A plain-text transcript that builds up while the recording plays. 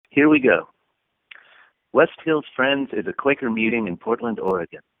Here we go. West Hills Friends is a Quaker meeting in Portland,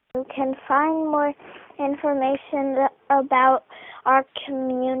 Oregon. You can find more information about our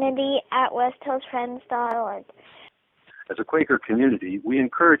community at westhillsfriends.org. As a Quaker community, we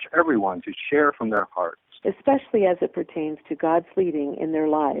encourage everyone to share from their hearts, especially as it pertains to God's leading in their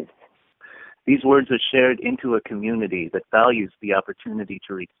lives. These words are shared into a community that values the opportunity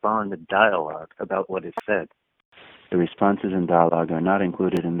to respond and dialogue about what is said. The responses and dialogue are not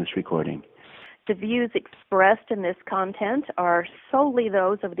included in this recording. The views expressed in this content are solely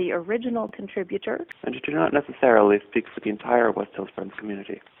those of the original contributor and do not necessarily speak for the entire West Hills Friends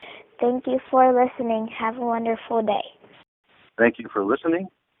community. Thank you for listening. Have a wonderful day. Thank you for listening.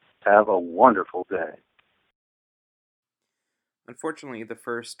 Have a wonderful day. Unfortunately, the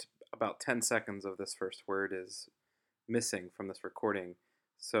first about 10 seconds of this first word is missing from this recording,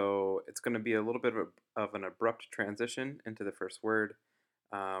 so it's going to be a little bit of an abrupt transition into the first word,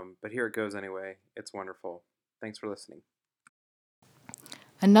 but here it goes anyway. It's wonderful. Thanks for listening.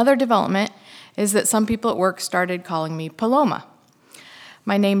 Another development is that some people at work started calling me Paloma.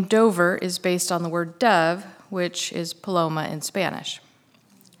 My name Dover is based on the word dove, which is paloma in Spanish.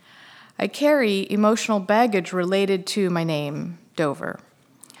 I carry emotional baggage related to my name, Dover.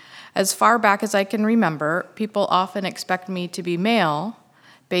 As far back as I can remember, people often expect me to be male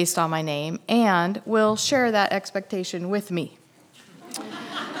based on my name and will share that expectation with me.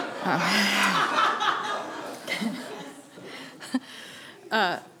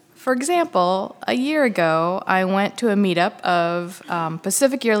 For example, a year ago, I went to a meetup of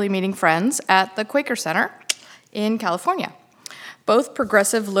Pacific Yearly Meeting Friends at the Quaker Center in California, both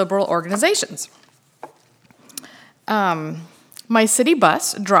progressive liberal organizations. My city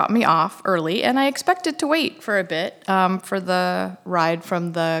bus dropped me off early, and I expected to wait for a bit for the ride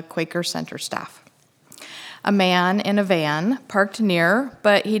from the Quaker Center staff. A man in a van parked near,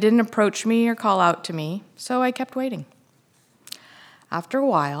 but he didn't approach me or call out to me, so I kept waiting. After a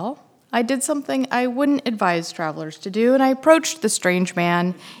while, I did something I wouldn't advise travelers to do, and I approached the strange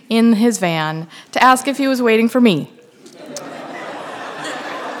man in his van to ask if he was waiting for me.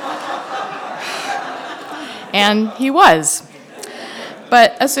 And he was,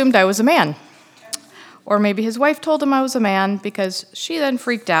 but assumed I was a man. Or maybe his wife told him I was a man because she then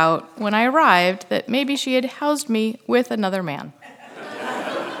freaked out when I arrived that maybe she had housed me with another man.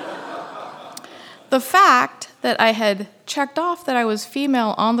 The fact that I had checked off that I was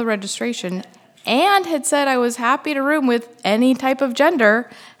female on the registration and had said I was happy to room with any type of gender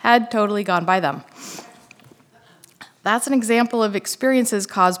had totally gone by them. That's an example of experiences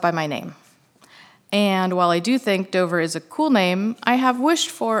caused by my name. And while I do think Dover is a cool name, I have wished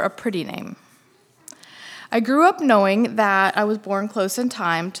for a pretty name. I grew up knowing that I was born close in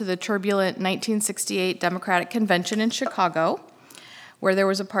time to the turbulent 1968 Democratic Convention in Chicago, where there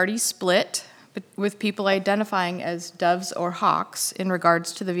was a party split with people identifying as doves or hawks in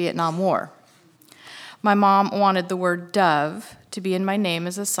regards to the Vietnam War. My mom wanted the word dove to be in my name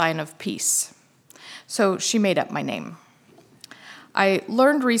as a sign of peace, so she made up my name. I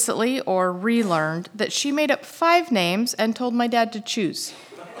learned recently, or relearned, that she made up 5 names and told my dad to choose.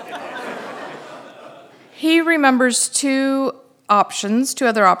 He remembers 2 options. 2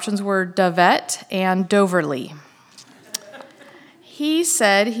 other options were Dovette and Doverly. He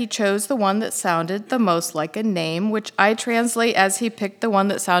said he chose the one that sounded the most like a name, which I translate as he picked the one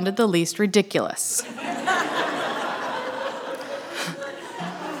that sounded the least ridiculous.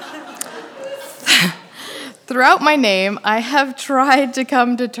 Throughout my name, I have tried to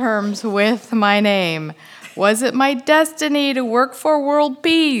come to terms with my name. Was it my destiny to work for world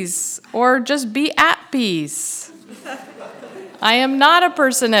peace or just be at peace? I am not a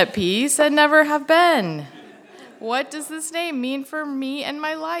person at peace and never have been. What does this name mean for me and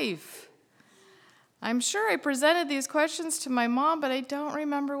my life? I'm sure I presented these questions to my mom, but I don't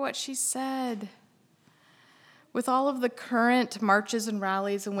remember what she said. With all of the current marches and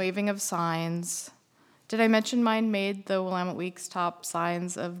rallies and waving of signs, did I mention mine made the Willamette Week's top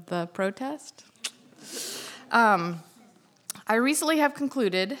signs of the protest? I recently have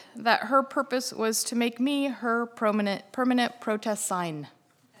concluded that her purpose was to make me her permanent protest sign.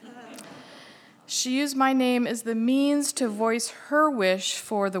 She used my name as the means to voice her wish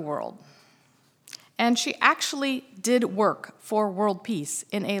for the world. And she actually did work for world peace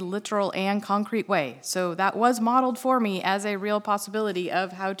in a literal and concrete way. So that was modeled for me as a real possibility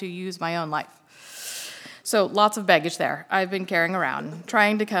of how to use my own life. So lots of baggage there I've been carrying around,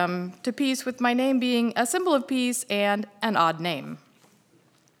 trying to come to peace with my name being a symbol of peace and an odd name.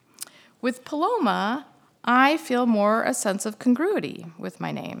 With Paloma, I feel more a sense of congruity with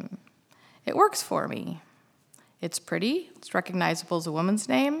my name. It works for me. It's pretty, it's recognizable as a woman's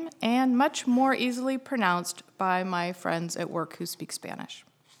name, and much more easily pronounced by my friends at work who speak Spanish.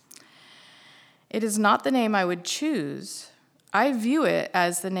 It is not the name I would choose. I view it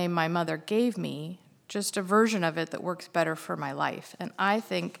as the name my mother gave me, just a version of it that works better for my life, and I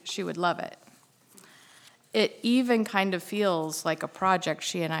think she would love it. It even kind of feels like a project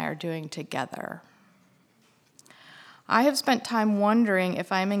she and I are doing together. I have spent time wondering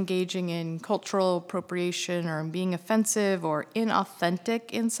if I'm engaging in cultural appropriation or being offensive or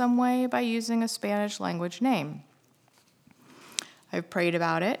inauthentic in some way by using a Spanish language name. I've prayed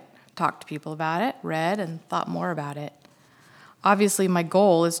about it, talked to people about it, read, and thought more about it. Obviously, my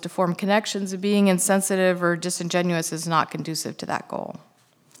goal is to form connections, and being insensitive or disingenuous is not conducive to that goal.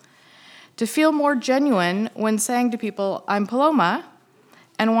 To feel more genuine when saying to people, I'm Paloma,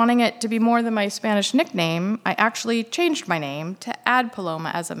 and wanting it to be more than my Spanish nickname, I actually changed my name to add Paloma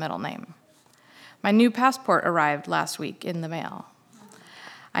as a middle name. My new passport arrived last week in the mail.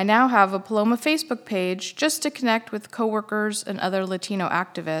 I now have a Paloma Facebook page just to connect with coworkers and other Latino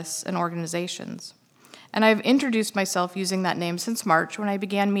activists and organizations. And I've introduced myself using that name since March when I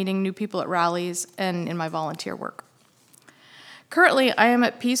began meeting new people at rallies and in my volunteer work. Currently, I am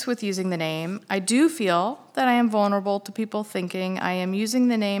at peace with using the name. I do feel that I am vulnerable to people thinking I am using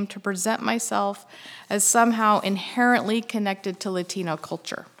the name to present myself as somehow inherently connected to Latino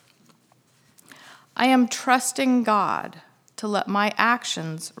culture. I am trusting God to let my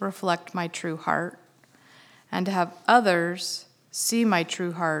actions reflect my true heart and to have others see my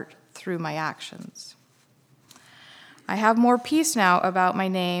true heart through my actions. I have more peace now about my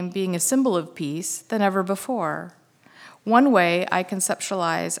name being a symbol of peace than ever before. One way I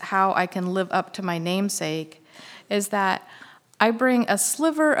conceptualize how I can live up to my namesake is that I bring a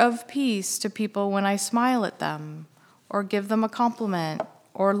sliver of peace to people when I smile at them, or give them a compliment,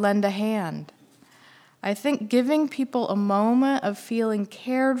 or lend a hand. I think giving people a moment of feeling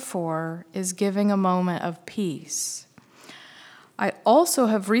cared for is giving a moment of peace. I also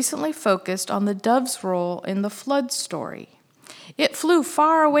have recently focused on the dove's role in the flood story. It flew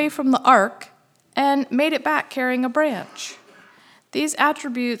far away from the ark and made it back carrying a branch. These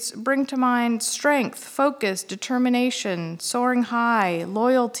attributes bring to mind strength, focus, determination, soaring high,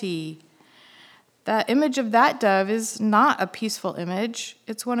 loyalty. That image of that dove is not a peaceful image.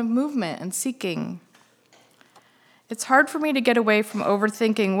 It's one of movement and seeking. It's hard for me to get away from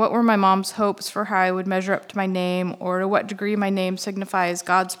overthinking what were my mom's hopes for how I would measure up to my name, or to what degree my name signifies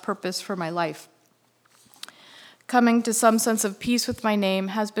God's purpose for my life. Coming to some sense of peace with my name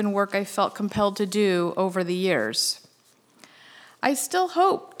has been work I felt compelled to do over the years. I still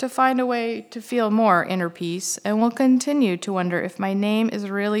hope to find a way to feel more inner peace, and will continue to wonder if my name is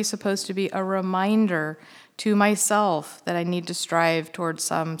really supposed to be a reminder to myself that I need to strive towards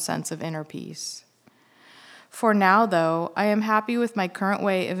some sense of inner peace. For now, though, I am happy with my current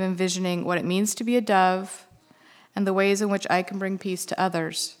way of envisioning what it means to be a dove and the ways in which I can bring peace to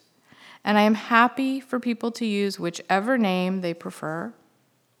others. And I am happy for people to use whichever name they prefer.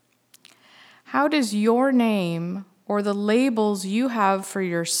 How does your name or the labels you have for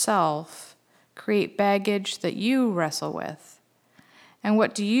yourself create baggage that you wrestle with? And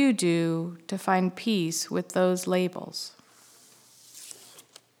what do you do to find peace with those labels?